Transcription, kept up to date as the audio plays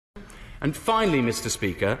And finally, Mr.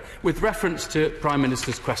 Speaker, with reference to Prime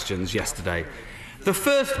Minister's questions yesterday, the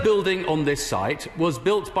first building on this site was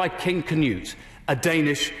built by King Canute, a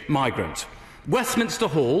Danish migrant. Westminster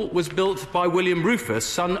Hall was built by William Rufus,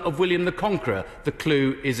 son of William the Conqueror. The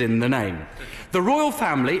clue is in the name. The royal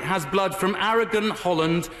family has blood from Aragon,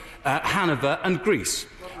 Holland, Hanover and Greece.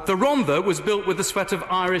 The Rhondda was built with the sweat of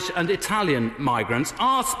Irish and Italian migrants.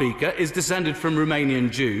 Our Speaker is descended from Romanian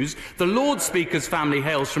Jews. The Lord Speaker's family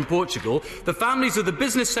hails from Portugal. The families of the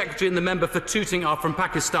Business Secretary and the member for Tooting are from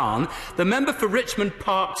Pakistan. The member for Richmond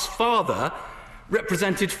Park's father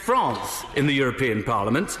represented France in the European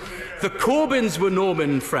Parliament. The Corbyns were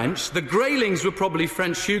Norman French, the Greylings were probably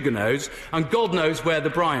French Huguenots, and God knows where the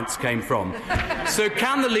Bryants came from. So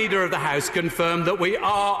can the Leader of the House confirm that we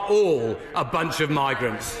are all a bunch of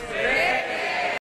migrants?